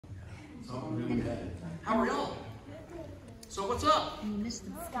Something really bad. How are y'all? So what's up? You missed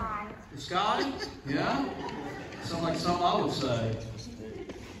the sky. The sky? Yeah? Sounds like something I would say.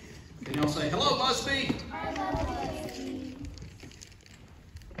 Can y'all say, hello, Busby?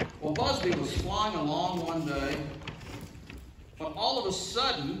 Well, Busby was flying along one day, when all of a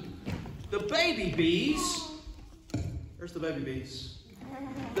sudden, the baby bees, there's the baby bees.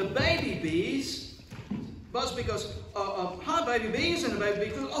 The baby bees, Busby goes, hi, baby bees, and the baby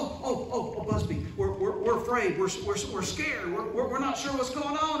bee goes, oh, Busby, we're afraid, we're scared, we're not sure what's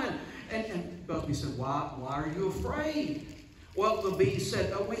going on, and Busby said, why are you afraid? Well, the bee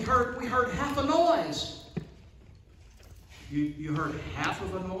said, we heard half a noise. You heard half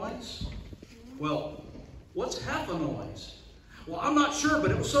of a noise? Well, what's half a noise? Well, I'm not sure,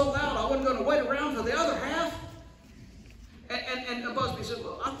 but it was so loud I wasn't going to wait around for the other half. And Busby said,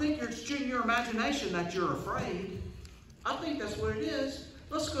 well, I think it's in your imagination that you're afraid. I think that's what it is.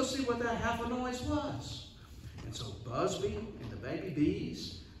 Let's go see what that half a noise was. And so Busby and the baby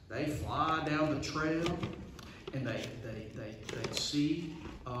bees, they fly down the trail, and they see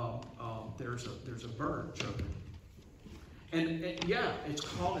there's a bird chirping. And yeah, it's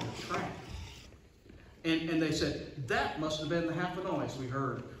caught in a trap. And they said, that must have been the half a noise we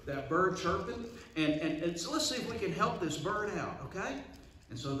heard, that bird chirping. And so let's see if we can help this bird out, okay?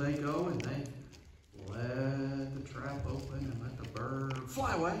 And so they go and they let the trap open and let the bird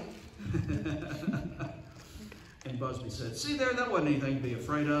fly away. And Busby said, see there, that wasn't anything to be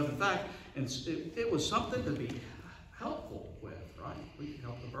afraid of. In fact, it was something to be helpful with, right? We can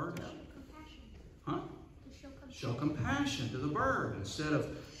help the bird out. Huh? Show compassion to the bird instead of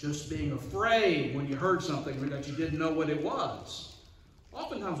just being afraid when you heard something that you didn't know what it was.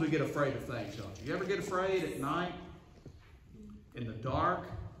 Oftentimes we get afraid of things, don't you? You ever get afraid at night? In the dark?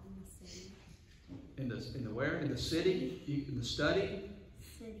 In the where? In the city? In the study?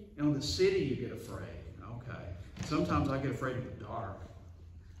 City. In the city you get afraid. Okay. Sometimes I get afraid in the dark.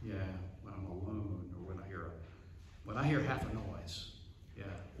 Yeah, when I'm alone or when I hear half a noise. Yeah.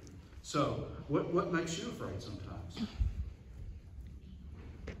 So, what makes you afraid sometimes?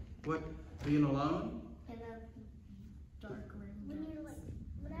 What? Being alone? In a dark room.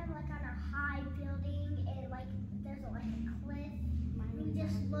 When I'm on a high building and there's a cliff, you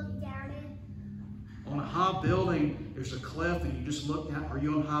just look down it. On a high building, there's a cliff, and you just look down. Are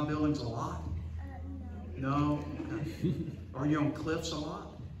you on high buildings a lot? No. No? Okay. Are you on cliffs a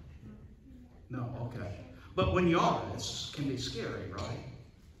lot? No, okay. But when you are, it can be scary, right?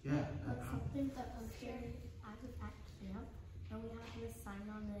 Yeah. Something that was scary, I was at camp, and we have this sign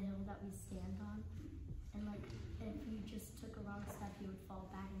on the hill that we stand on, and if you just took a wrong step, you would fall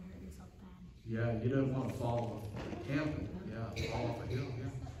back and hurt yourself bad. Yeah, you don't want to fall off camping. Yeah, fall off a hill,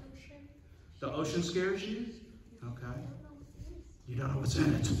 yeah. The ocean scares you? Okay. You don't know what's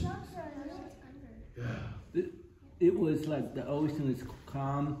in it. Yeah. It was like the ocean is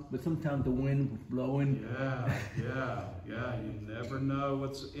calm, but sometimes the wind was blowing. Yeah. You never know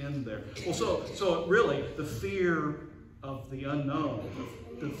what's in there. Well, so really, the fear of the unknown,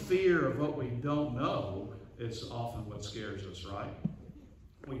 the fear of what we don't know is often what scares us, right?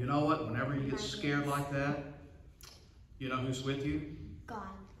 Well, you know what? Whenever you get scared like that, you know who's with you?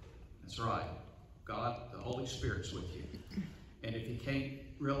 God. That's right. God, the Holy Spirit's with you. And if you can't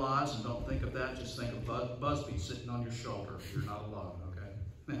realize and don't think of that, just think of Busby sitting on your shoulder. You're not alone,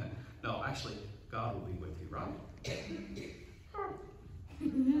 okay? No, actually, God will be with you, right?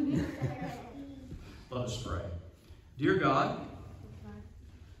 Let us pray. Dear God,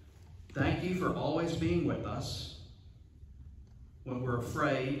 thank you for always being with us. When we're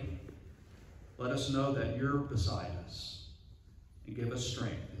afraid, let us know that you're beside us. And give us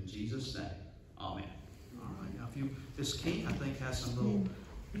strength. In Jesus' name, amen. All right, now if you, this king, I think, has some little...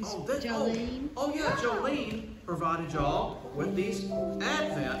 Jolene. Oh yeah, Jolene provided y'all with these Lent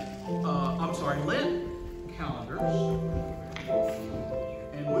calendars.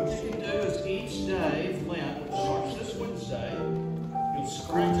 And what you can do is each day of Lent, which starts this Wednesday, you'll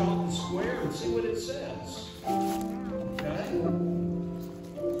scratch off the square and see what it says. Okay?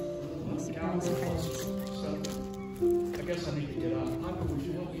 So, I guess I need to get up. Michael, would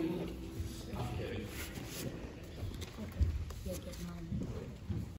you help me?